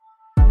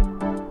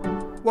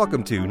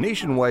Welcome to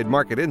Nationwide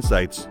Market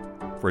Insights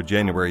for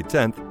January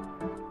 10th,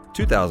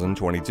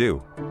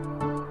 2022.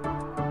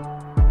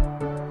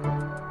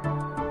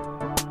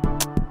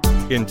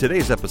 In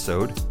today's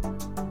episode,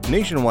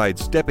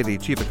 Nationwide's Deputy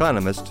Chief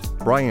Economist,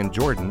 Bryan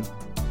Jordan,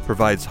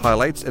 provides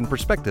highlights and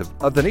perspective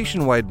of the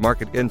Nationwide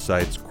Market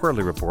Insights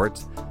quarterly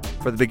report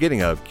for the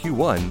beginning of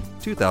Q1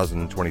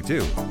 2022.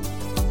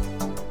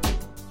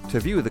 To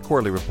view the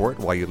quarterly report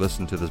while you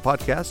listen to this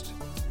podcast,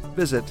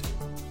 visit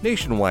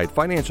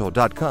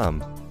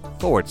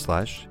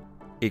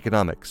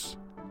nationwidefinancial.com/economics.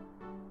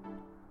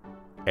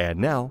 And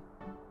now,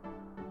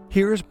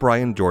 here's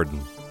Bryan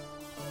Jordan.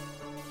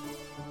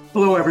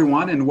 Hello,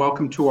 everyone, and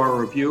welcome to our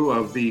review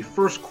of the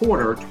first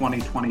quarter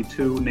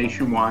 2022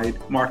 Nationwide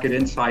Market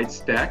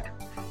Insights deck.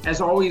 As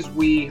always,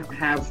 we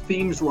have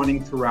themes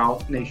running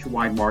throughout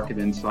Nationwide Market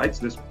Insights.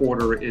 This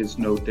quarter is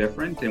no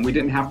different, and we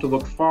didn't have to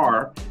look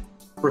far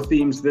for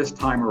themes this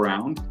time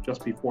around.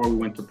 Just before we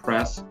went to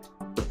press,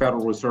 the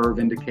Federal Reserve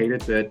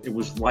indicated that it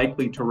was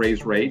likely to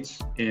raise rates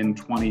in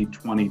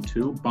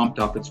 2022, bumped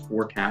up its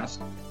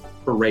forecast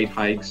for rate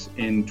hikes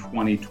in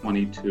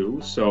 2022.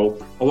 So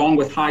along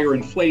with higher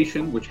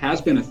inflation, which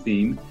has been a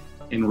theme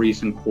in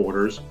recent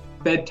quarters,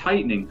 Fed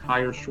tightening,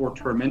 higher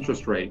short-term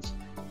interest rates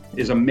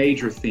is a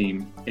major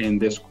theme in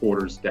this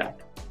quarter's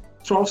deck.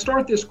 So I'll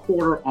start this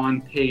quarter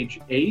on page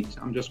 8.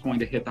 I'm just going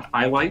to hit the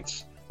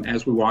highlights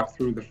as we walk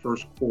through the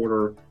first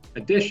quarter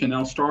edition.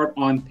 I'll start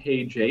on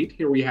page 8.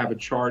 Here we have a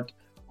chart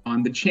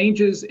on the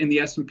changes in the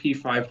S&P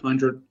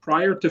 500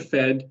 prior to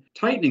Fed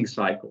tightening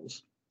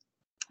cycles.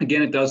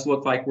 Again, it does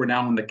look like we're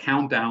now in the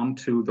countdown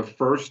to the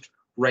first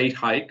rate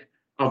hike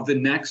of the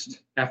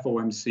next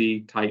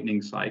FOMC tightening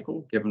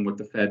cycle, given what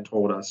the Fed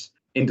told us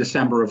in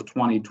December of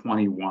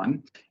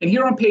 2021. And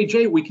here on page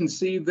 8, we can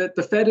see that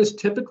the Fed is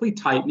typically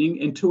tightening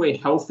into a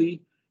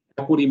healthy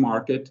equity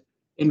market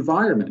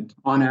environment.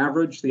 On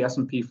average, the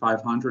S&P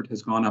 500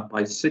 has gone up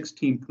by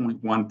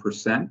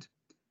 16.1%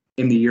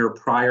 in the year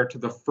prior to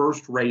the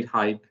first rate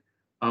hike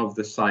of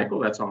the cycle.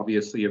 That's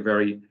obviously a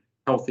very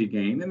healthy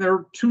gain. And there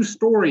are two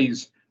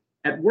stories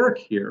at work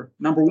here.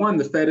 Number one,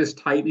 the Fed is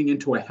tightening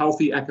into a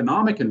healthy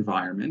economic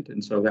environment.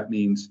 And so that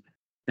means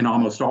in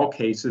almost all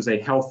cases, a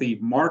healthy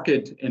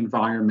market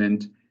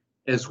environment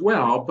as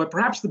well. But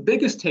perhaps the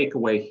biggest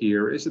takeaway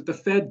here is that the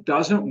Fed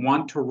doesn't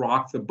want to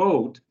rock the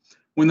boat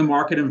when the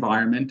market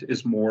environment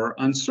is more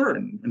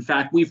uncertain. In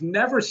fact, we've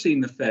never seen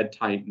the Fed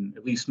tighten,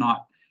 at least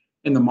not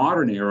in the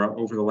modern era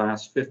over the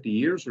last 50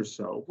 years or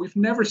so. We've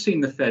never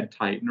seen the Fed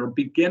tighten or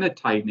begin a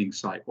tightening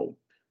cycle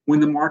when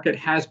the market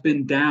has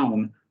been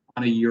down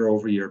on a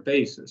year-over-year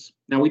basis.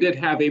 Now, we did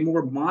have a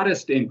more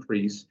modest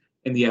increase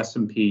in the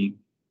S&P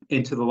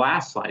into the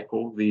last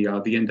cycle. The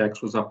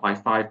index was up by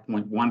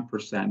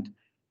 5.1%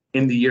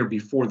 in the year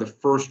before the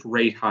first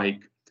rate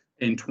hike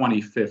in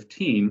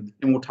 2015.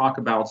 And we'll talk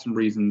about some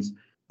reasons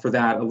for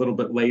that a little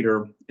bit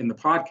later in the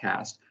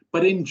podcast.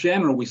 But in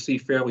general, we see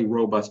fairly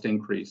robust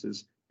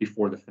increases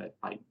before the Fed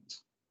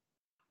tightens.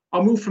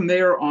 I'll move from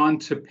there on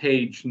to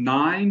page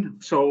 9.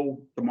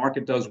 So the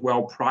market does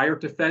well prior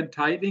to Fed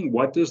tightening.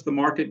 What does the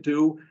market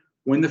do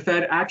when the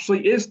Fed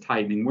actually is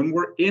tightening, when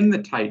we're in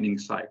the tightening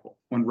cycle,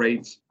 when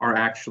rates are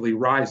actually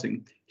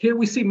rising? Here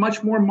we see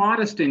much more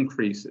modest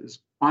increases.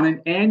 On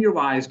an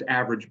annualized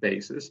average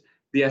basis,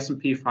 the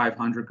S&P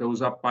 500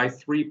 goes up by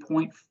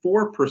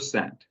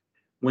 3.4%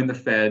 when the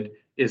Fed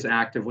is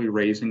actively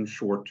raising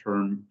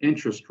short-term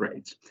interest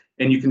rates.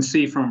 And you can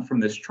see from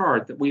this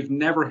chart that we've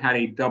never had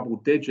a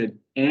double-digit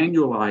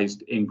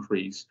annualized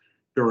increase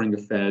during a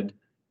Fed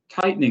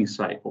tightening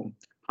cycle.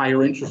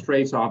 Higher interest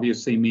rates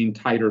obviously mean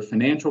tighter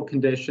financial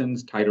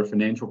conditions. Tighter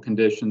financial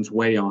conditions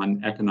weigh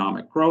on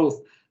economic growth.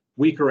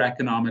 Weaker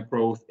economic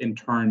growth, in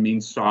turn,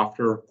 means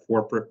softer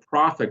corporate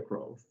profit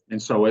growth.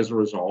 And so as a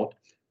result,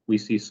 we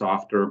see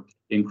softer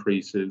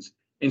increases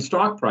in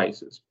stock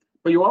prices.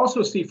 But you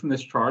also see from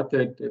this chart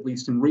that, at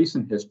least in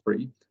recent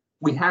history,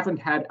 we haven't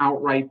had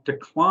outright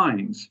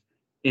declines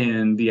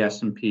in the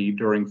S&P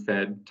during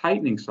Fed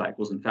tightening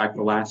cycles. In fact,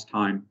 the last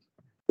time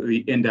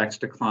the index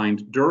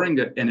declined during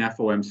an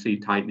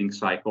FOMC tightening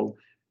cycle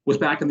was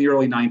back in the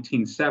early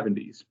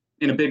 1970s.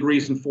 And a big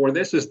reason for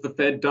this is the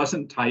Fed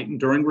doesn't tighten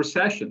during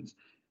recessions.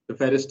 The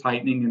Fed is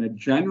tightening in a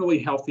generally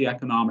healthy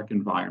economic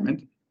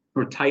environment,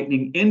 or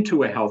tightening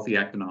into a healthy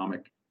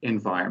economic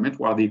environment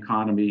while the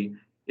economy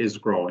is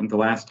growing. The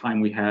last time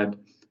we had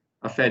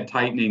a Fed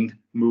tightening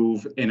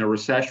move in a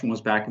recession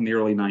was back in the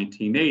early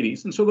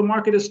 1980s. And so the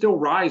market is still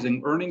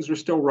rising. Earnings are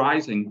still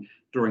rising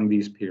during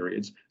these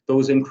periods.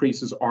 Those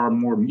increases are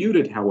more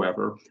muted,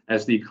 however,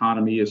 as the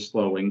economy is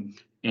slowing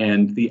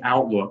and the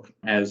outlook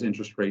as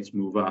interest rates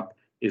move up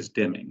is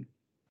dimming.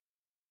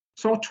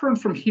 So I'll turn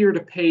from here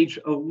to page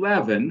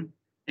 11.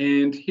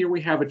 And here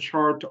we have a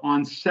chart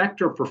on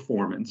sector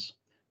performance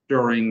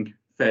during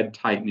Fed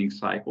tightening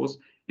cycles.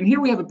 And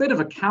here we have a bit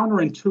of a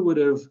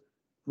counterintuitive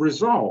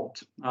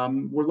result.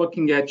 We're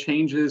looking at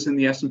changes in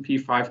the S&P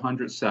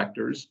 500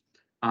 sectors,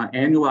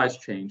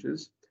 annualized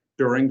changes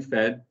during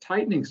Fed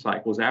tightening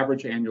cycles,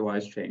 average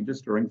annualized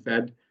changes during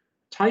Fed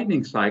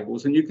tightening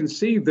cycles. And you can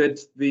see that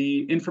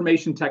the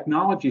information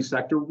technology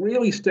sector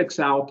really sticks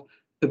out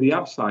to the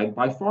upside,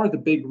 by far the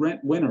big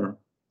winner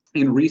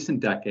in recent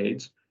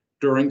decades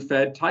during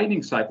Fed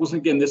tightening cycles.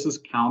 And again, this is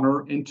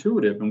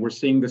counterintuitive, and we're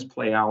seeing this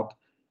play out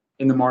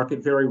in the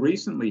market very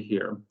recently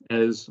here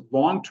as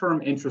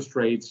long-term interest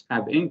rates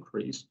have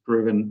increased,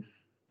 driven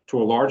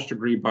to a large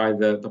degree by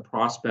the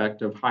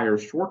prospect of higher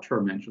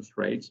short-term interest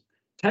rates.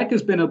 Tech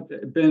has been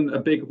a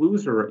big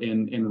loser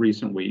in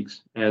recent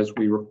weeks as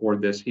we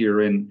record this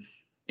here in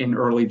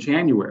early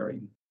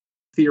January.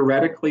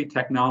 Theoretically,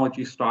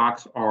 technology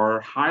stocks are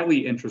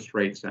highly interest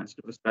rate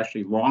sensitive,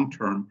 especially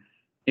long-term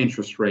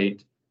interest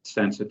rate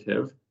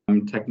sensitive.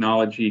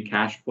 Technology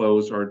cash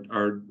flows are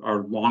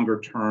longer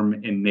term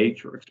in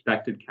nature.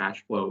 Expected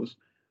cash flows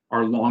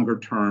are longer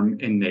term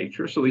in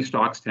nature. So these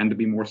stocks tend to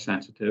be more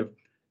sensitive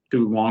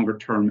to longer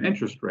term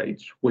interest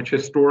rates, which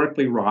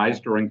historically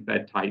rise during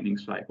Fed tightening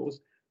cycles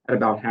at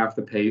about half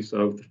the pace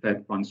of the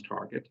Fed funds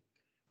target.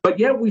 But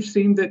yet we've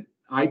seen that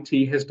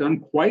IT has done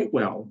quite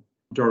well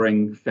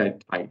during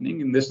Fed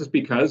tightening. And this is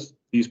because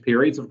these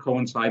periods have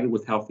coincided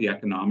with healthy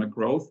economic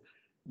growth,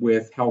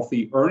 with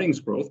healthy earnings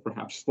growth,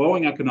 perhaps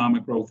slowing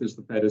economic growth as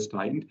the Fed has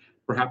tightened,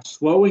 perhaps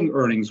slowing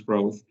earnings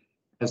growth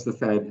as the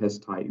Fed has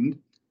tightened,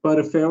 but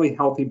a fairly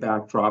healthy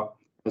backdrop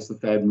as the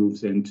Fed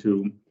moves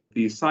into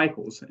these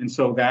cycles. And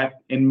so that,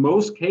 in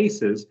most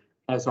cases,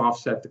 has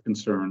offset the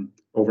concern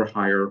over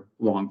higher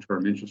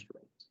long-term interest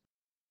rates.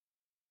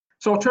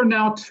 So I'll turn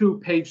now to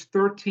page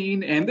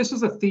 13, and this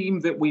is a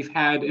theme that we've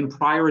had in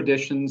prior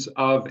editions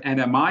of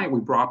NMI. We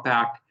brought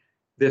back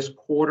this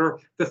quarter,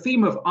 the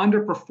theme of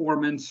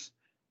underperformance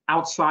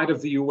outside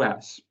of the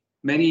US.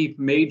 Many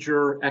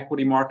major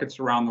equity markets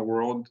around the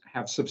world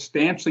have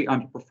substantially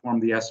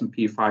underperformed the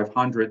S&P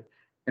 500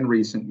 in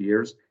recent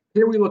years.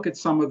 Here we look at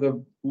some of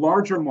the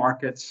larger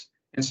markets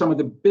and some of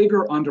the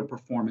bigger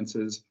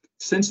underperformances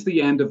since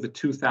the end of the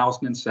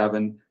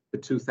 2007 to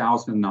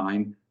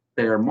 2009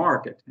 bear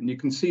market. And you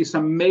can see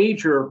some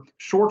major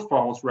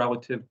shortfalls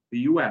relative to the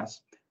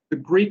US. The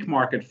Greek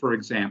market, for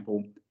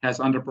example, has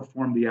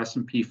underperformed the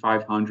S&P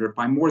 500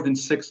 by more than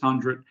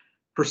 600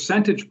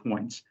 percentage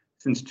points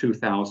since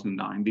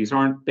 2009. These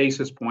aren't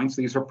basis points,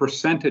 these are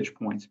percentage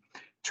points.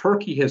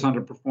 Turkey has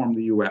underperformed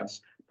the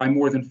US by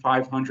more than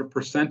 500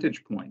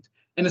 percentage points.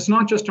 And it's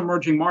not just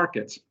emerging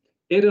markets.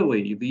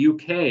 Italy, the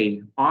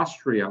UK,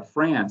 Austria,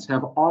 France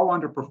have all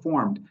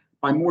underperformed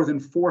by more than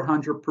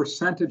 400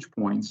 percentage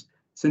points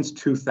since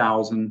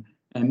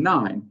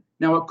 2009.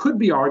 Now, it could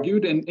be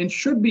argued and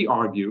should be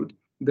argued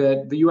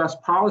that the US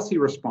policy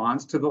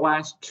response to the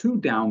last two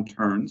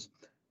downturns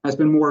has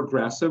been more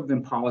aggressive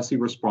than policy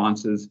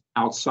responses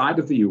outside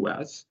of the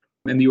US.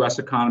 And the US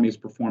economy has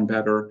performed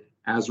better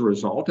as a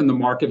result, and the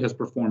market has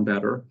performed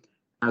better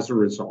as a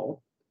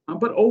result.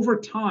 But over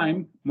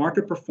time,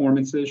 market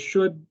performances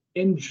should,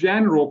 in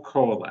general,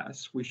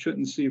 coalesce. We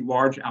shouldn't see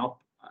large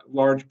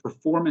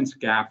performance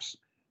gaps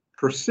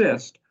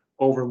persist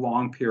over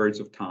long periods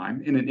of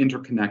time in an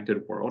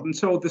interconnected world. And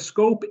so the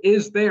scope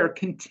is there,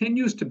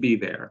 continues to be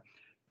there,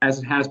 as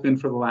it has been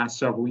for the last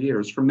several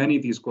years, for many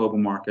of these global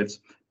markets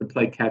to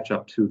play catch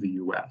up to the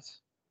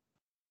US.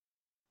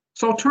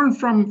 So I'll turn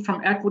from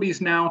equities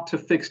now to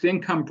fixed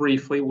income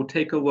briefly. We'll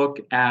take a look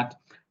at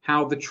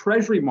how the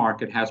Treasury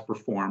market has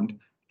performed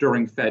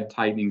during Fed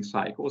tightening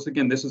cycles.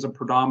 Again, this is a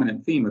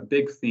predominant theme, a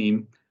big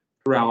theme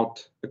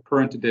throughout the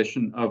current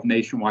edition of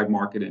Nationwide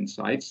Market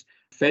Insights.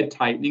 Fed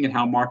tightening and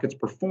how markets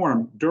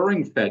perform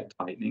during Fed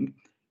tightening.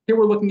 Here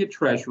we're looking at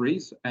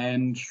treasuries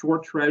and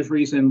short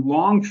treasuries and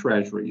long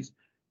treasuries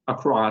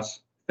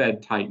across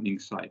Fed tightening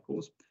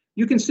cycles.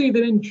 You can see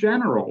that in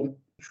general,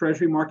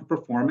 Treasury market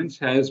performance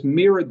has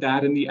mirrored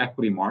that in the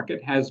equity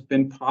market, has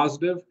been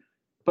positive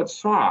but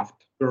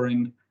soft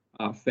during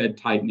Fed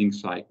tightening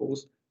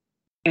cycles.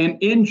 And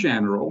in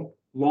general,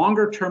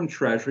 longer-term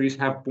treasuries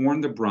have borne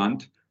the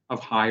brunt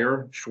of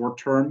higher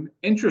short-term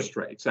interest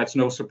rates. That's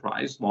no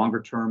surprise.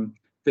 Longer-term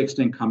fixed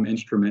income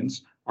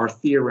instruments are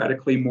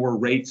theoretically more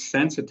rate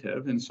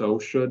sensitive and so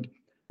should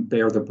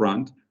bear the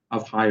brunt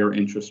of higher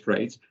interest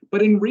rates.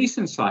 But in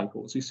recent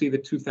cycles, you see the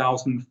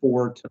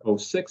 2004 to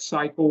 06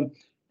 cycle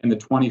and the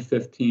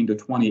 2015 to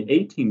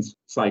 2018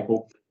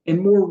 cycle.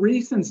 In more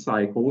recent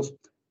cycles,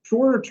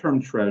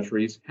 shorter-term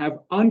treasuries have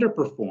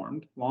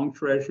underperformed. Long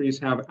treasuries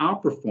have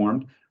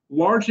outperformed,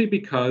 largely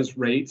because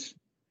rates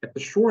at the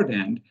short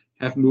end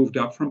have moved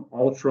up from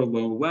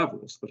ultra-low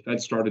levels. The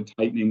Fed started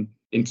tightening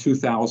in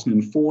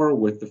 2004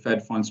 with the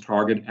Fed funds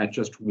target at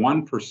just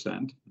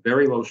 1%,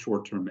 very low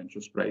short-term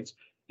interest rates,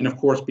 and of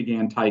course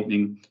began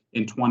tightening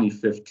in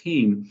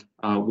 2015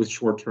 with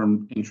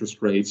short-term interest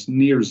rates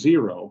near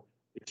zero,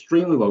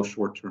 extremely low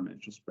short-term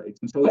interest rates.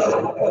 And so the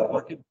short-term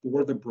market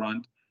bore the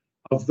brunt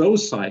of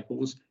those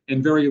cycles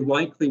and very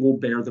likely will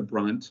bear the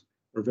brunt,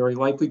 or very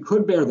likely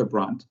could bear the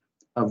brunt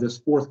of this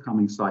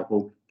forthcoming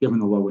cycle, given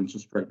the low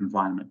interest rate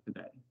environment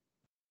today.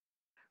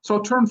 So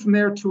I'll turn from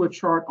there to a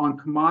chart on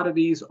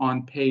commodities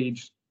on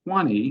page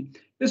 20.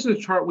 This is a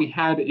chart we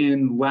had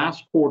in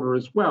last quarter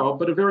as well,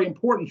 but a very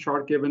important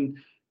chart given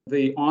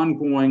the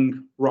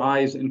ongoing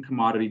rise in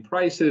commodity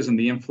prices and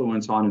the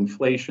influence on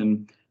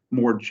inflation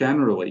more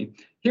generally.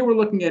 Here we're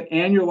looking at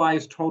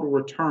annualized total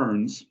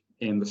returns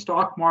in the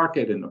stock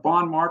market, in the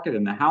bond market,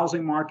 in the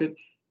housing market,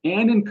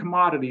 and in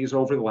commodities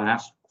over the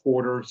last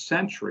quarter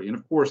century. And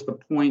of course, the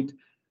point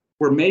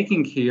we're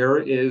making here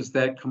is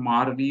that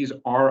commodities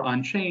are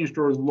unchanged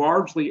or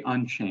largely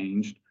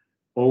unchanged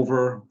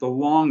over the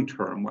long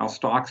term, while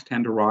stocks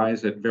tend to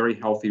rise at very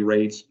healthy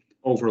rates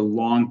over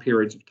long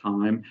periods of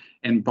time,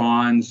 and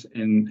bonds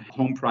and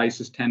home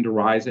prices tend to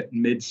rise at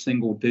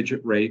mid-single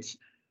digit rates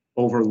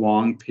over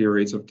long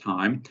periods of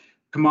time.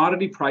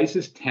 Commodity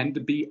prices tend to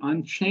be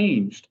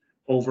unchanged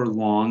over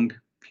long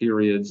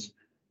periods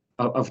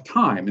of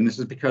time. And this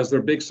is because there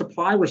are big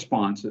supply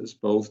responses,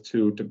 both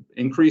to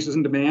increases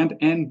in demand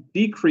and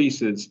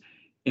decreases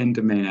in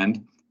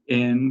demand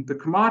in the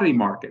commodity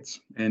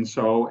markets. And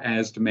so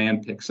as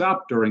demand picks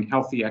up during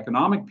healthy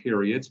economic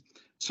periods,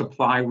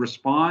 supply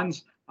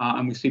responds,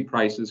 and we see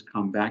prices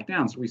come back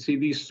down. So we see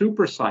these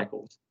super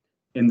cycles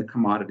in the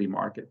commodity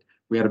market.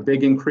 We had a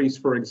big increase,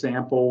 for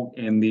example,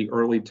 in the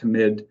early to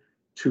mid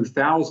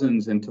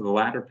 2000s into the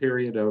latter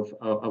period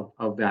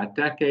of that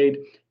decade,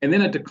 and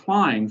then a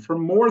decline for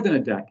more than a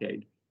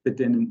decade that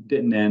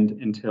didn't end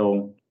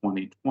until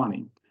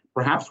 2020.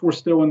 Perhaps we're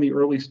still in the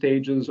early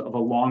stages of a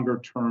longer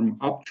term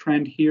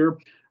uptrend here,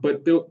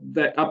 but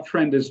that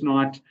uptrend is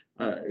not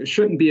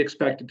shouldn't be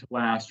expected to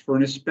last for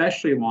an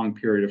especially long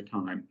period of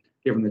time,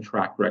 given the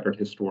track record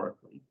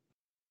historically.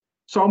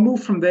 So I'll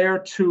move from there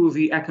to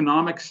the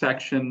economic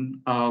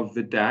section of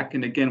the deck.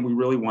 And again, we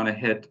really want to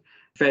hit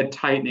Fed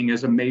tightening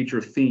as a major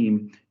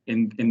theme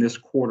in this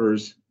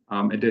quarter's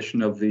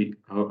edition of the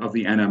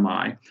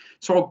NMI.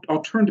 So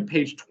I'll turn to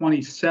page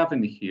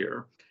 27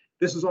 here.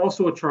 This is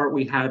also a chart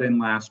we had in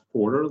last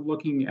quarter,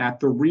 looking at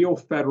the real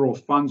federal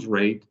funds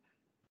rate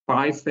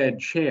by Fed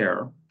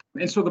chair.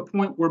 And so the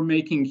point we're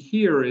making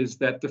here is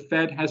that the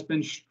Fed has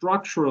been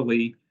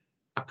structurally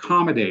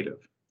accommodative.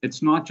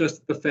 It's not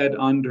just the Fed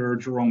under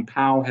Jerome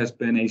Powell has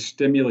been a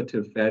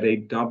stimulative Fed, a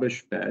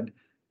dovish Fed,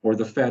 or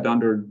the Fed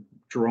under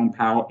Jerome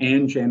Powell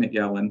and Janet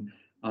Yellen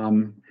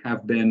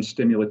have been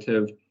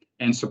stimulative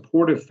and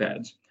supportive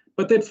Feds,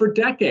 but that for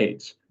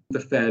decades, the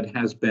Fed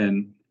has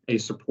been a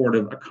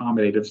supportive,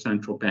 accommodative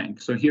central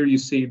bank. So here you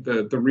see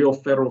the real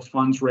federal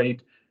funds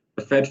rate,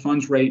 the Fed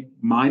funds rate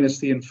minus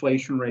the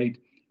inflation rate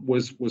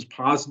was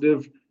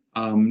positive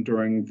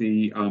during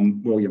the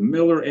William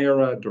Miller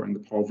era, during the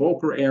Paul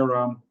Volcker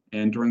era,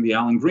 and during the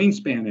Alan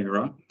Greenspan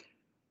era.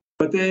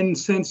 But then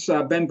since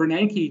Ben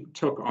Bernanke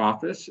took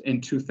office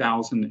in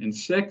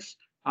 2006,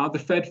 the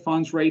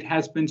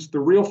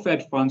real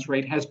Fed funds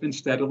rate has been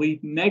steadily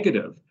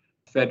negative.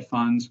 Fed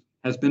funds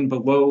has been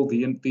below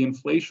the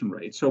inflation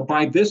rate. So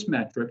by this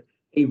metric,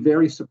 a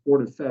very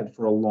supportive Fed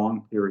for a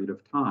long period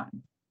of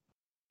time.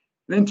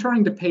 Then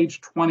turning to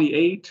page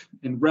 28,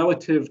 and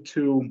relative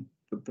to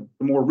the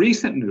more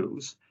recent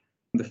news,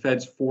 the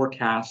Fed's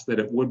forecast that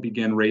it would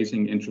begin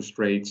raising interest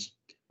rates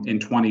in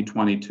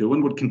 2022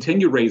 and would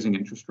continue raising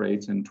interest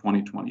rates in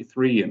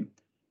 2023 and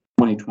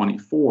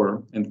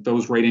 2024, and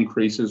those rate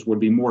increases would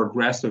be more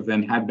aggressive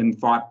than had been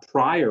thought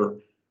prior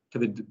to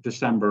the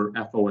December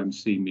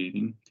FOMC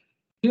meeting.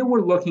 Here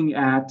we're looking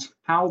at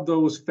how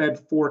those Fed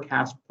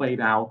forecasts played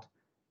out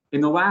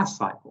in the last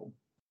cycle.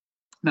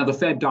 Now, the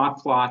Fed dot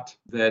plot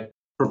that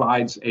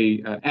provides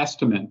an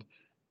estimate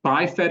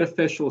by Fed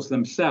officials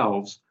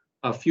themselves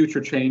of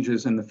future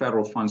changes in the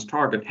federal funds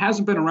target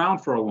hasn't been around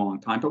for a long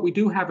time, but we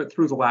do have it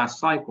through the last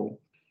cycle.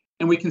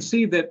 And we can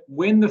see that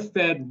when the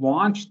Fed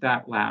launched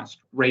that last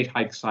rate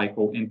hike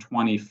cycle in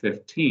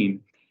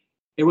 2015,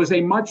 it was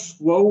a much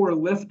slower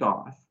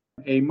liftoff,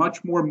 a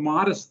much more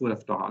modest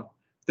liftoff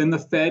than the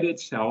Fed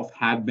itself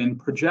had been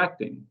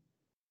projecting.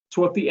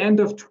 So at the end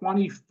of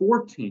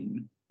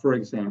 2014, for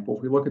example,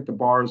 if we look at the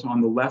bars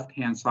on the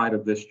left-hand side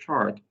of this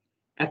chart,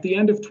 at the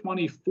end of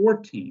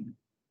 2014,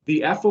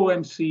 the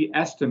FOMC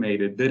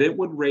estimated that it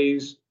would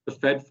raise the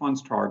Fed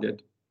funds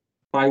target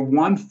by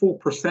 1 full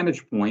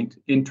percentage point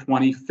in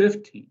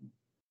 2015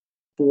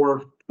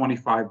 for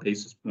 25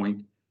 basis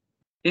point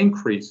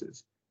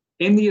increases.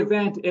 In the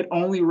event, it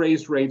only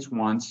raised rates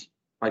once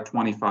by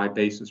 25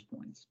 basis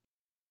points.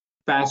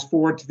 Fast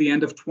forward to the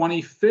end of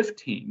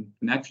 2015,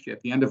 next year,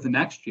 at the end of the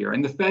next year,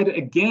 and the Fed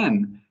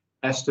again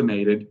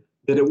estimated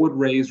that it would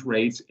raise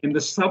rates in the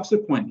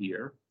subsequent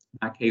year, in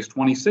that case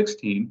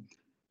 2016,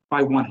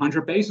 by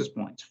 100 basis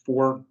points,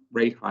 4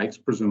 rate hikes,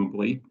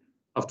 presumably,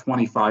 of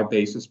 25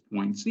 basis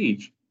points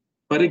each.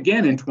 But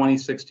again, in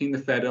 2016, the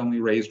Fed only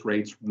raised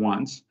rates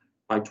once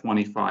by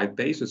 25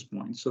 basis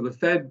points. So the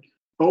Fed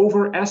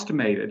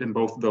overestimated in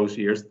both of those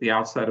years, at the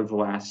outset of the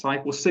last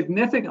cycle,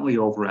 significantly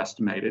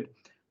overestimated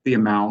the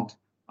amount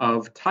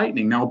of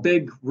tightening. Now, a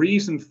big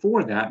reason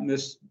for that, and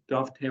this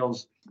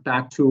dovetails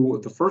back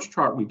to the first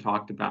chart we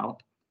talked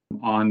about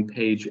on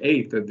page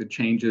 8, the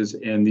changes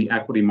in the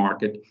equity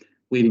market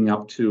leading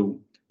up to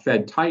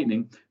Fed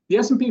tightening. The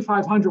S&P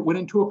 500 went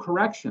into a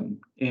correction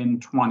in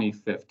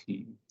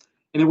 2015.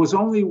 And it was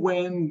only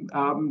when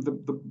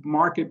the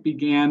market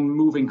began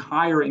moving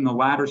higher in the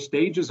latter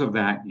stages of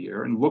that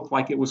year and looked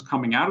like it was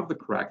coming out of the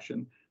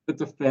correction that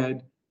the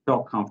Fed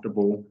felt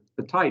comfortable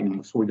to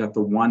tightening. So we got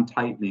the one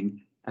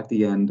tightening at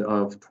the end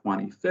of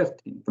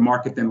 2015. The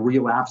market then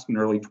relapsed in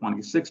early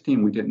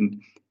 2016. We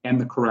didn't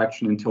end the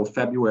correction until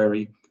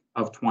February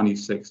of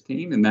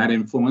 2016, and that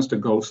influenced a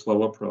go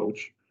slow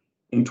approach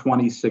in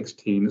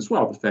 2016 as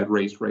well. The Fed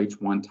raised rates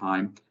one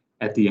time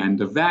at the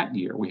end of that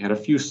year. We had a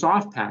few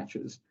soft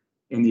patches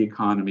in the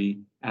economy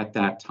at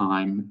that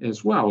time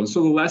as well. And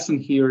so the lesson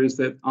here is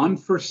that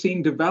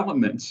unforeseen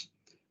developments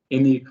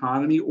in the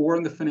economy or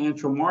in the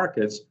financial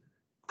markets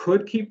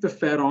could keep the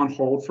Fed on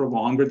hold for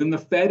longer than the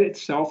Fed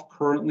itself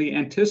currently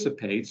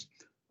anticipates,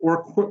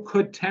 or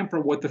could temper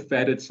what the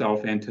Fed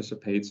itself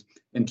anticipates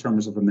in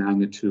terms of the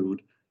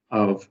magnitude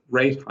of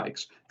rate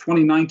hikes.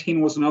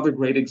 2019 was another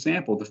great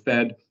example. The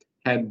Fed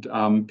had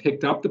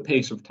picked up the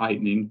pace of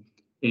tightening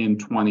in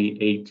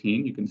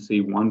 2018. You can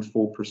see 1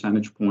 full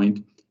percentage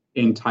point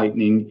in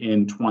tightening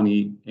in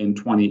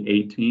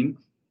 2018.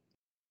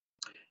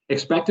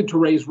 Expected to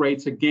raise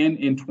rates again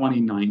in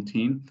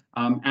 2019,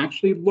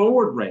 actually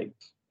lowered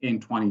rates in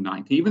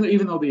 2019,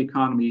 even though the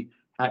economy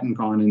hadn't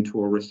gone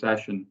into a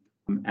recession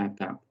at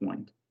that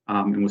point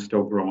and was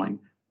still growing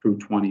through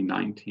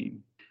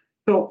 2019.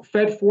 So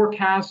Fed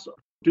forecasts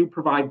do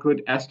provide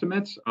good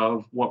estimates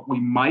of what we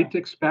might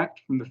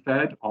expect from the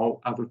Fed,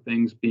 all other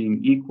things being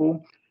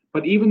equal.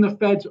 But even the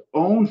Fed's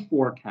own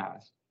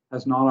forecast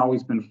has not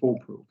always been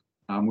foolproof.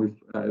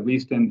 We've, at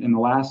least in the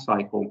last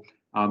cycle,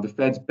 the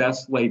Fed's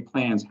best laid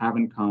plans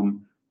haven't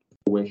come to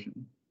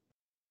fruition.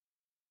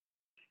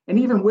 And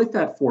even with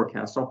that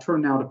forecast, I'll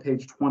turn now to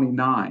page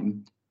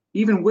 29.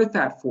 Even with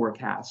that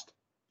forecast,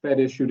 Fed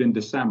issued in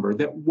December,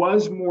 that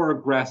was more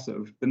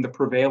aggressive than the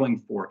prevailing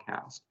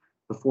forecast.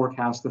 The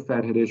forecast the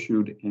Fed had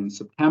issued in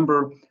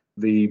September,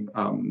 the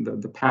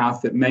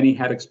path that many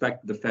had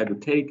expected the Fed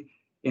would take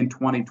in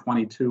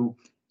 2022,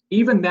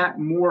 even that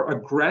more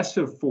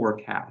aggressive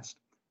forecast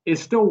is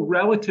still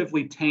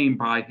relatively tame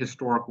by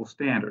historical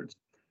standards.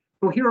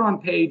 So here on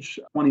page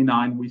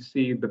 29, we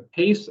see the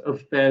pace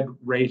of Fed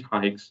rate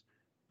hikes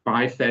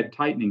by Fed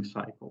tightening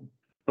cycle.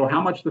 So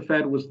how much the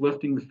Fed was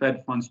lifting the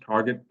Fed funds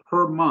target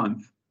per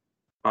month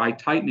by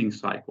tightening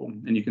cycle.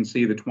 And you can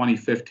see the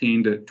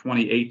 2015 to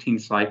 2018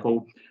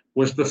 cycle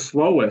was the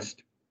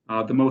slowest,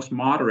 the most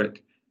moderate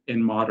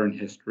in modern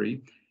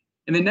history.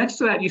 And then next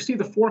to that, you see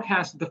the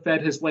forecast that the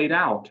Fed has laid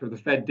out, or the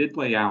Fed did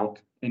lay out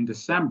in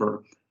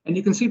December. And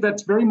you can see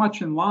that's very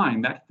much in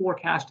line. That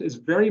forecast is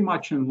very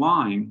much in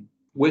line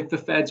with the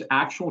Fed's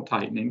actual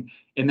tightening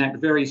in that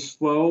very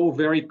slow,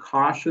 very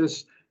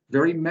cautious,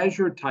 very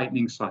measured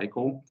tightening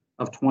cycle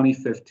of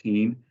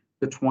 2015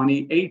 to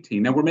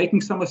 2018. Now, we're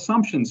making some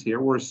assumptions here.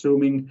 We're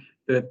assuming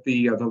that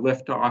the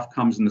liftoff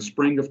comes in the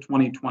spring of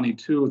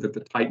 2022, that the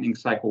tightening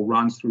cycle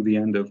runs through the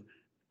end of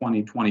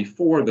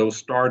 2024. Those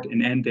start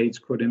and end dates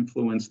could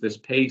influence this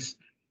pace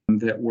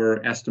that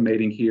we're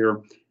estimating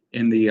here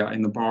in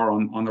the bar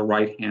on the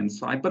right-hand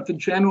side. But the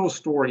general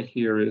story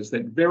here is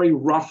that very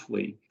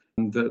roughly,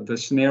 the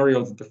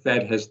scenario that the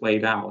Fed has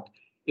laid out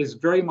is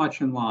very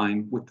much in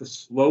line with the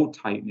slow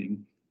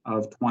tightening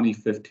of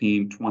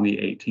 2015,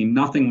 2018.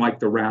 Nothing like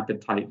the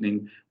rapid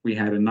tightening we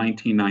had in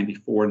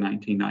 1994,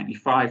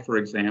 1995, for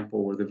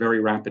example, or the very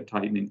rapid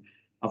tightening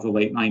of the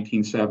late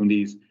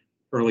 1970s,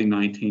 early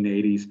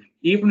 1980s.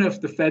 Even if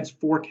the Fed's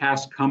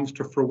forecast comes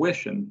to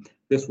fruition,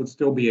 this would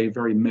still be a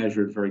very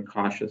measured, very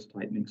cautious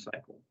tightening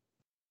cycle.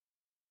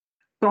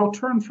 So I'll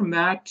turn from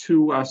that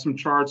to some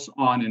charts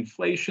on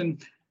inflation.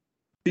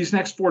 These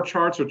next four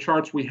charts are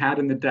charts we had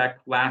in the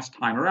deck last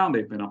time around.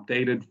 They've been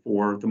updated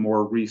for the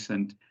more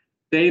recent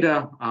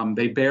data.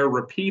 They bear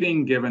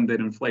repeating given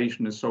that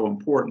inflation is so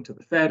important to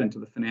the Fed and to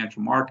the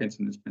financial markets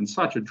and has been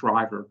such a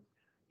driver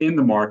in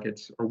the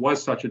markets, or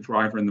was such a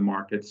driver in the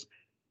markets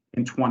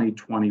in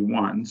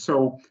 2021.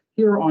 So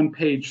here on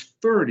page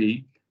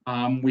 30,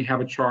 we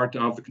have a chart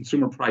of the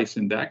consumer price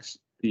index,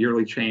 the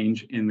yearly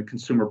change in the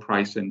consumer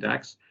price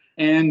index.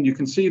 And you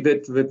can see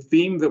that the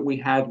theme that we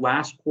had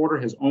last quarter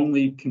has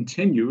only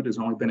continued, has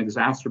only been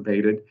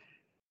exacerbated.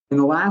 In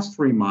the last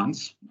 3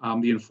 months,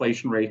 the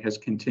inflation rate has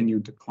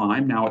continued to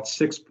climb. Now it's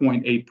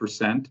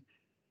 6.8%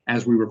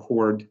 as we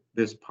record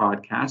this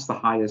podcast, the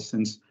highest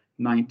since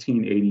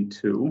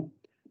 1982.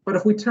 But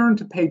if we turn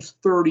to page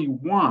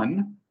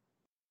 31,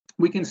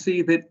 we can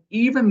see that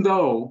even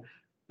though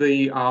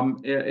the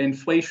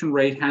inflation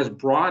rate has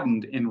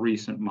broadened in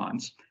recent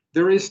months,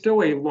 there is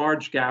still a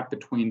large gap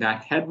between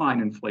that headline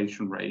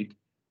inflation rate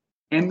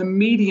and the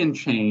median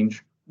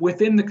change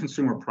within the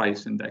consumer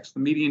price index, the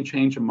median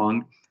change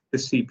among the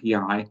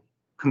CPI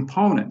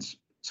components.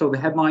 So the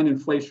headline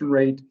inflation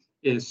rate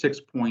is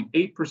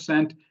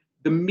 6.8%.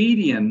 The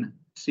median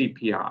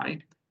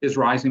CPI is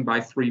rising by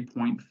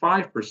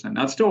 3.5%.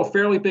 Now, it's still a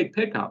fairly big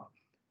pickup.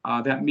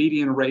 That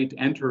median rate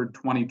entered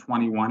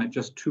 2021 at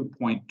just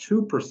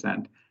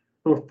 2.2%.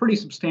 So a pretty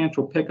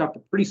substantial pickup, a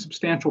pretty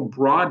substantial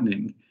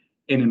broadening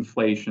in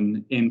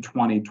inflation in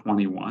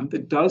 2021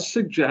 that does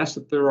suggest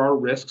that there are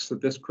risks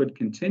that this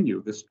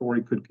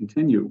story could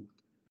continue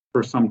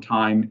for some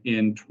time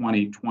in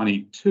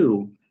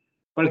 2022.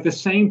 But at the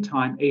same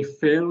time, a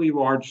fairly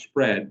large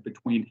spread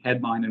between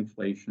headline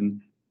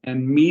inflation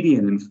and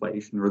median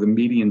inflation, or the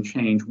median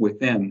change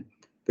within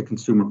the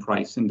consumer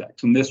price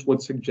index. And this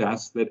would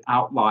suggest that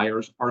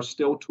outliers are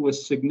still to a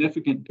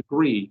significant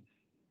degree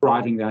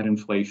driving that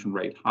inflation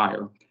rate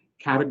higher.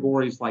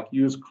 Categories like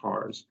used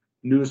cars,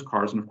 news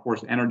cars, and of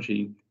course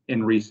energy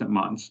in recent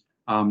months,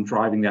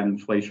 driving that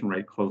inflation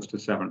rate close to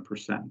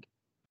 7%.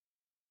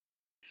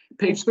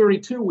 Page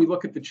 32, we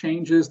look at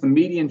the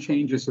median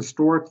changes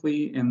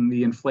historically in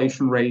the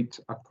inflation rate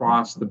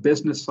across the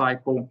business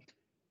cycle.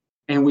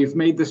 And we've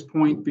made this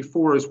point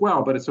before as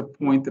well, but it's a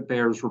point that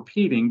bears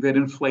repeating, that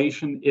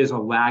inflation is a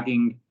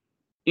lagging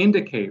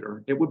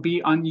indicator. It would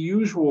be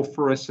unusual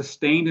for a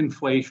sustained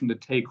inflation to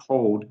take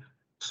hold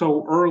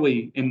so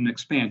early in an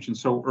expansion,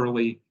 so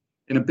early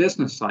in a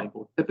business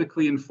cycle.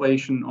 Typically,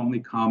 inflation only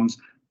comes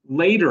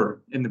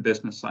later in the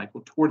business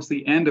cycle, towards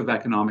the end of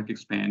economic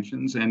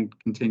expansions, and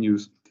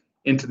continues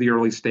into the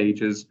early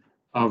stages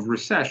of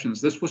recessions.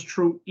 This was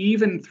true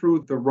even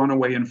through the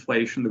runaway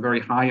inflation, the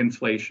very high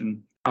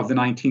inflation of the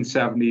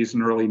 1970s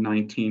and early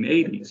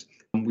 1980s.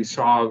 We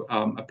saw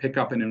a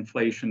pickup in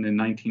inflation in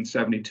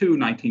 1972,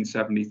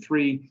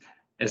 1973,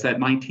 as that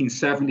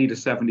 1970 to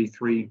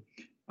 73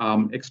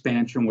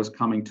 expansion was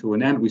coming to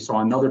an end. We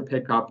saw another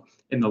pickup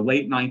in the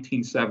late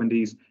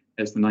 1970s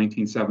as the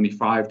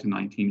 1975 to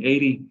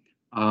 1980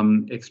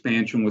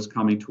 expansion was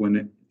coming to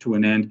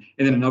an end,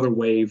 and then another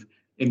wave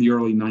in the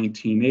early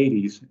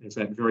 1980s as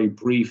that very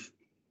brief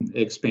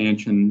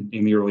expansion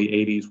in the early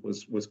 80s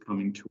was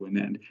coming to an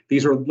end.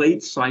 These are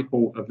late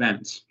cycle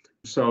events.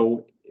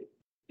 So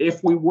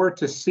if we were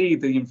to see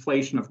the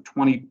inflation of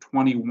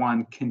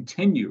 2021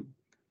 continue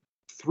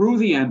through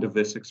the end of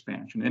this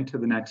expansion into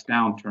the next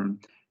downturn,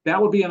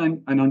 that would be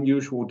an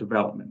unusual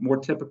development. More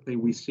typically,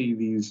 we see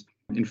these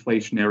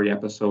inflationary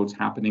episodes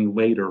happening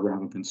later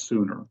rather than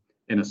sooner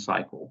in a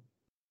cycle.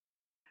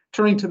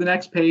 Turning to the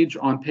next page,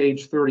 on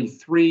page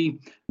 33,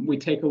 we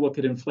take a look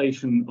at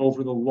inflation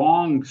over the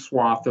long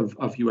swath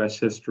of U.S.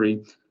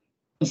 history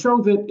and show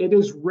that it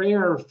is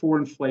rare for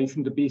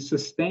inflation to be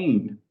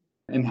sustained,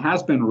 and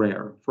has been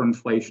rare for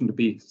inflation to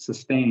be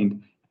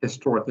sustained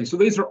historically. So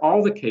these are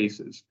all the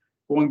cases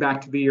going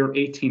back to the year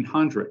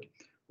 1800,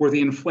 where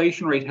the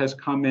inflation rate has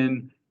come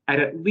in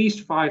at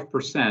least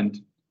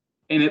 5%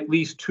 in at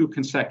least 2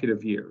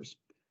 consecutive years.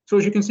 So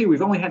as you can see,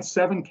 we've only had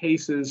 7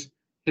 cases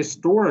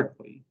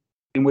historically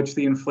in which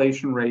the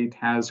inflation rate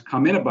has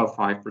come in above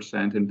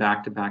 5% in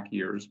back-to-back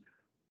years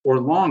or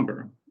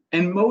longer.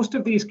 And most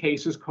of these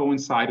cases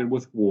coincided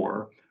with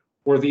war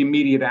or the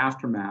immediate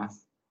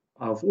aftermath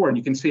of war. And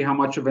you can see how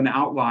much of an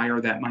outlier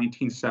that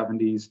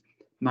 1970s,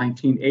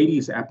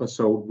 1980s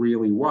episode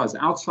really was.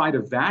 Outside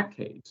of that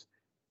case,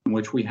 in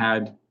which we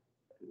had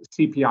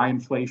CPI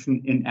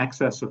inflation in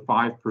excess of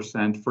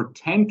 5% for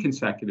 10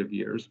 consecutive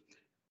years,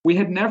 we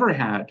had never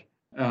had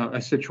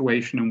a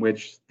situation in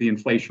which the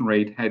inflation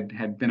rate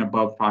had been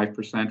above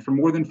 5% for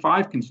more than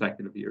 5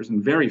 consecutive years,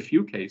 in very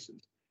few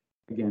cases,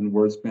 again,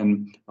 where it's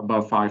been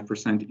above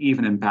 5%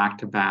 even in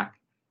back-to-back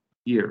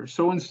years.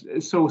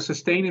 So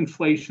sustained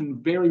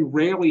inflation very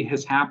rarely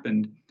has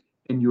happened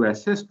in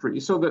U.S. history.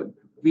 So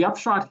the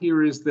upshot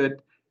here is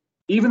that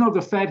even though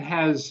the Fed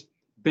has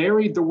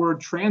buried the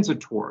word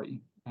transitory,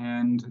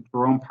 and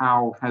Jerome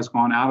Powell has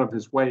gone out of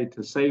his way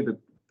to say that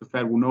the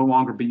Fed will no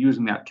longer be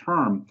using that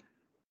term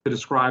to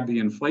describe the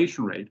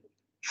inflation rate,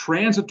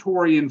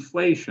 transitory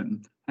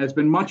inflation has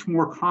been much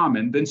more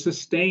common than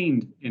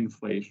sustained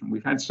inflation.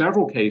 We've had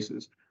several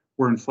cases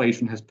where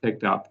inflation has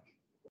picked up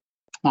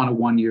on a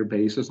 1-year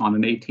basis, on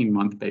an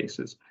 18-month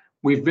basis.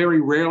 We've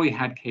very rarely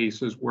had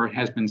cases where it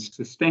has been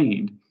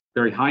sustained,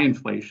 very high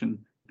inflation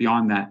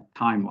beyond that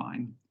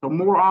timeline. But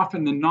more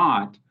often than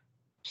not,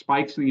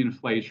 spikes in the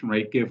inflation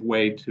rate give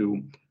way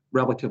to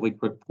relatively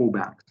quick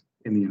pullbacks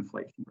in the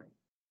inflation rate.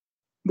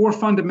 More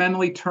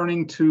fundamentally,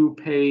 turning to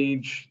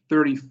page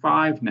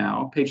 35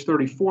 now, page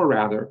 34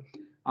 rather,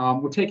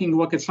 we're taking a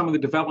look at some of the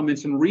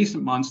developments in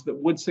recent months that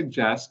would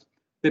suggest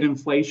that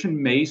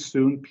inflation may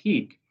soon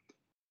peak.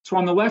 So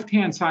on the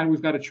left-hand side,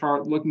 we've got a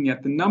chart looking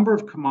at the number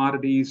of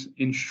commodities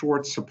in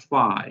short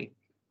supply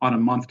on a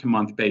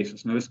month-to-month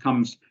basis. Now, this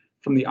comes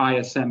from the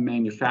ISM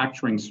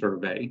Manufacturing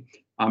Survey.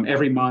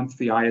 Every month,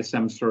 the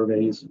ISM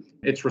surveys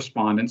its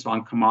respondents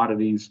on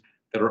commodities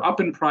that are up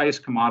in price,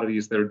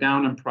 commodities that are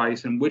down in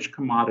price, and which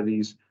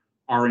commodities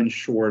are in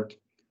short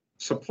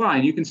supply.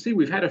 And you can see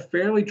we've had a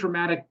fairly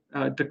dramatic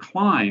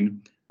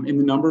decline in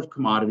the number of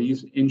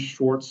commodities in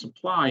short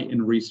supply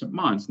in recent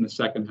months, in the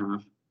second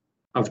half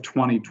of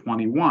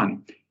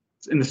 2021.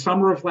 In the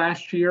summer of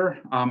last year,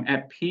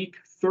 at peak,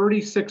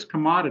 36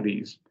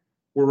 commodities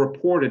were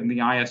reported in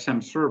the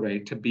ISM survey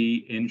to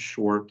be in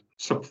short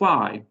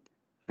supply.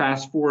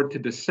 Fast forward to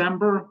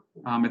December,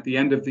 at the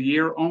end of the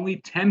year, only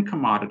 10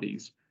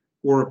 commodities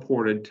were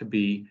reported to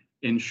be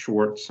in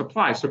short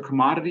supply. So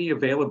commodity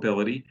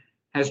availability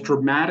has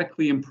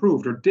dramatically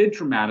improved or did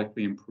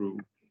dramatically improve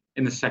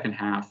in the second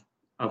half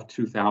of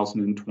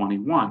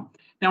 2021.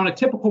 Now, in a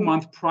typical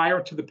month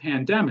prior to the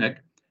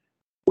pandemic,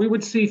 we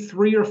would see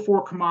 3 or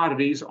 4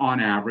 commodities on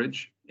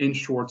average in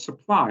short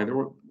supply. There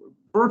were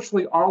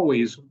virtually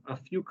always a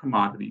few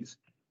commodities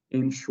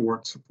in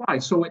short supply.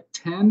 So at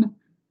 10,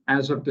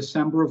 as of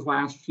December of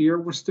last year,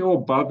 we're still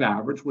above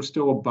average, we're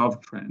still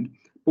above trend,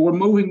 but we're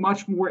moving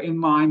much more in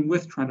line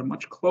with trend and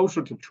much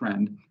closer to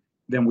trend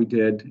than we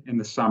did in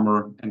the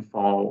summer and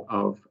fall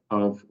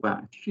of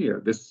last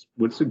year. This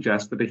would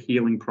suggest that a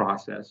healing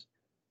process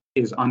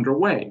is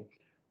underway.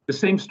 The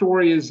same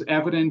story is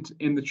evident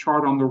in the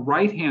chart on the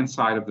right-hand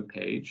side of the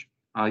page.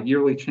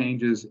 Yearly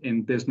changes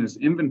in business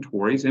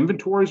inventories.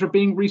 Inventories are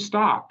being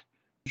restocked.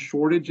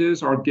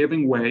 Shortages are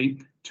giving way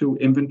to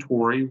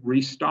inventory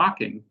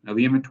restocking. Now,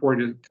 the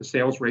inventory to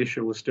sales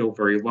ratio is still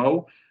very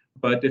low,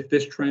 but if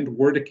this trend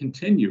were to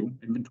continue,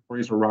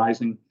 inventories are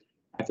rising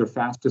at their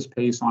fastest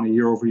pace on a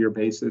year-over-year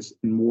basis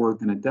in more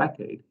than a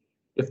decade.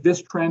 If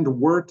this trend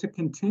were to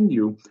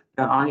continue,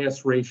 that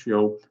IS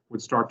ratio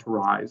would start to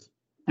rise,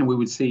 and we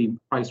would see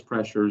price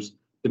pressures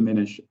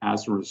diminish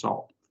as a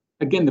result.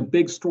 Again, the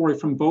big story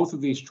from both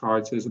of these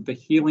charts is that the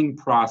healing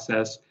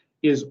process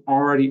is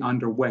already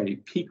underway.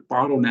 Peak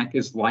bottleneck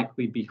is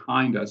likely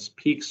behind us.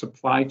 Peak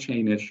supply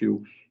chain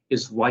issue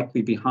is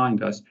likely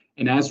behind us.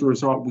 And as a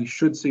result, we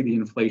should see the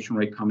inflation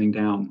rate coming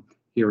down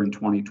here in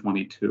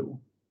 2022.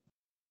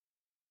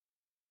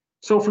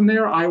 So from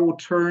there, I will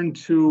turn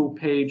to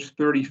page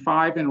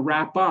 35 and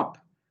wrap up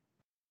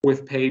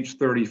with page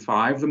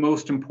 35, the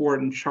most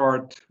important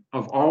chart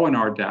of all in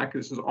our deck.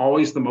 This is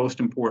always the most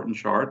important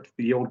chart,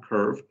 the yield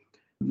curve,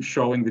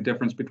 showing the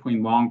difference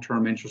between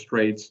long-term interest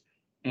rates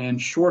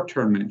and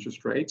short-term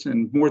interest rates.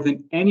 And more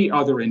than any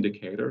other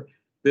indicator,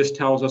 this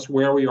tells us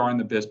where we are in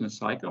the business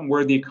cycle and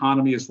where the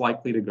economy is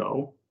likely to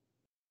go,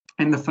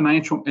 and the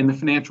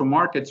financial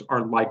markets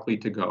are likely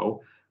to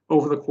go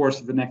over the course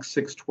of the next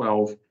 6,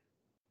 12,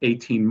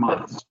 18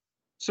 months.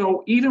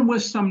 So even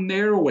with some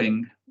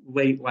narrowing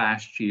late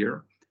last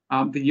year,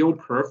 the yield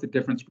curve, the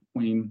difference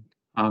between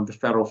the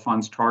federal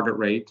funds target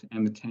rate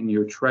and the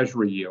 10-year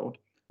Treasury yield,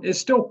 is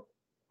still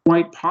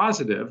quite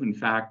positive, in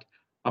fact,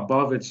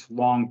 above its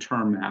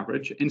long-term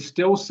average, and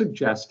still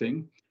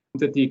suggesting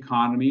that the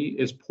economy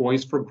is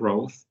poised for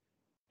growth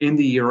in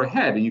the year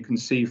ahead. And you can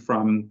see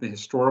from the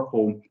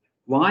historical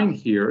line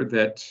here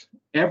that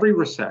every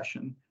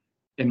recession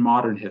in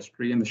modern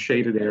history, and the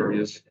shaded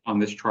areas on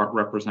this chart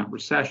represent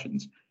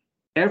recessions,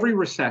 every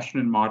recession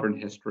in modern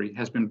history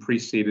has been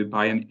preceded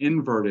by an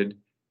inverted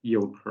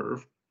yield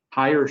curve,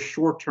 higher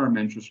short-term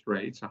interest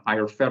rates, a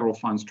higher federal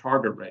funds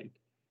target rate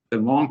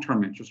than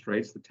long-term interest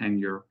rates, the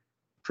 10-year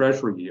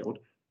Treasury yield.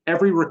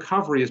 Every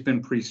recovery has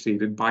been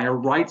preceded by a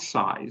right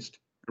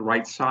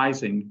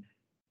sizing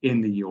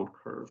in the yield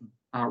curve.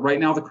 Right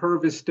now, the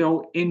curve is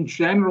still, in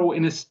general,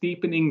 in a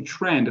steepening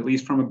trend, at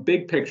least from a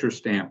big picture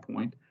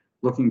standpoint,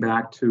 looking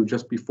back to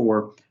just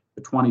before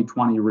the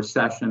 2020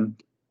 recession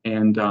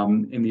and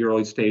in the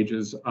early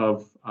stages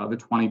of the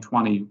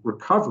 2020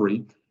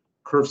 recovery.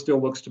 Curve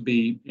still looks to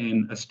be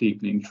in a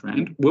steepening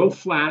trend. Will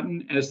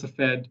flatten as the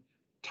Fed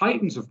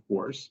tightens, of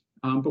course,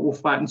 but will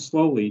flatten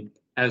slowly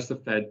as the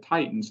Fed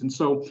tightens. And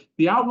so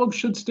the outlook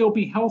should still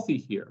be healthy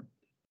here.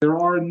 There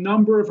are a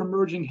number of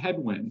emerging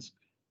headwinds.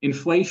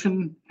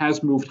 Inflation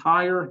has moved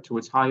higher to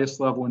its highest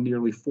level in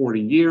nearly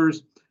 40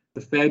 years.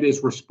 The Fed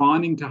is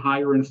responding to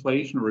higher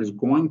inflation, or is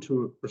going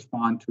to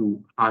respond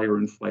to higher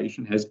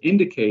inflation, has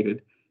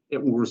indicated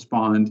it will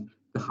respond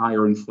to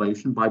higher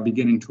inflation by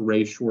beginning to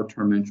raise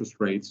short-term interest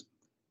rates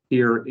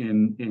here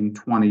in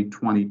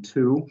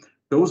 2022.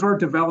 Those are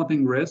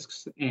developing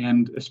risks,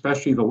 and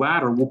especially the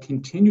latter will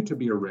continue to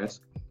be a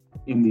risk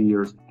in the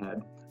years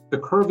ahead. The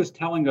curve is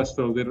telling us,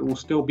 though, that it will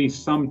still be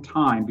some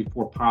time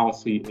before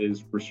policy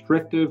is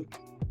restrictive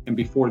and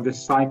before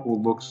this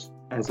cycle looks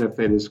as if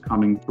it is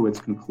coming to its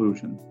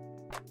conclusion.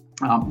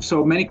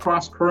 So many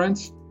cross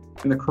currents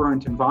in the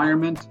current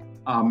environment,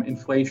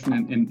 inflation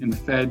and the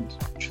Fed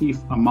chief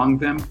among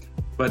them,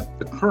 but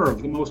the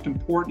curve, the most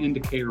important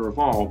indicator of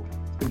all,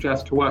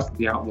 suggests to us that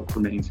the outlook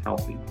remains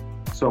healthy.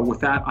 So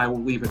with that, I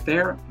will leave it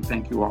there, and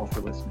thank you all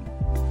for listening.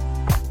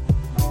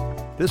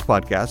 This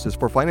podcast is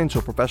for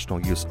financial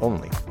professional use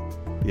only.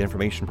 The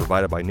information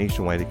provided by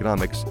Nationwide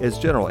Economics is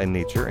general in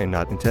nature and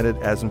not intended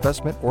as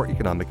investment or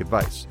economic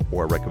advice,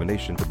 or a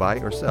recommendation to buy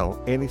or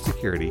sell any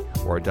security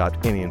or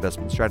adopt any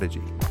investment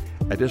strategy.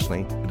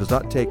 Additionally, it does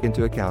not take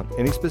into account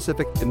any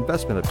specific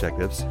investment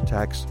objectives,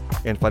 tax,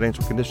 and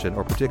financial condition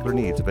or particular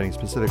needs of any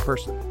specific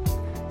person.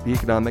 The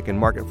economic and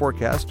market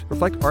forecast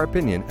reflect our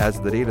opinion as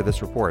of the date of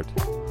this report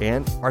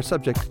and are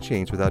subject to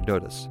change without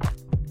notice.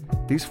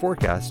 These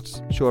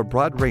forecasts show a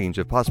broad range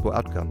of possible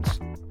outcomes.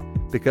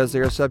 Because they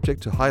are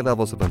subject to high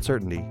levels of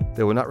uncertainty,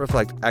 they will not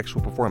reflect actual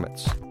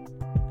performance.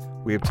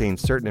 We obtain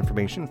certain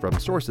information from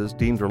sources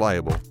deemed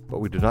reliable, but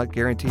we do not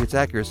guarantee its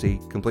accuracy,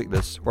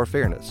 completeness, or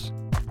fairness.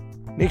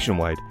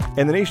 Nationwide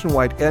and the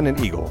Nationwide N and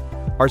Eagle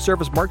are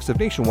service marks of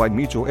Nationwide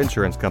Mutual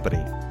Insurance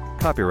Company.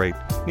 Copyright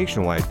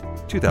Nationwide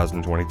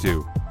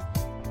 2022.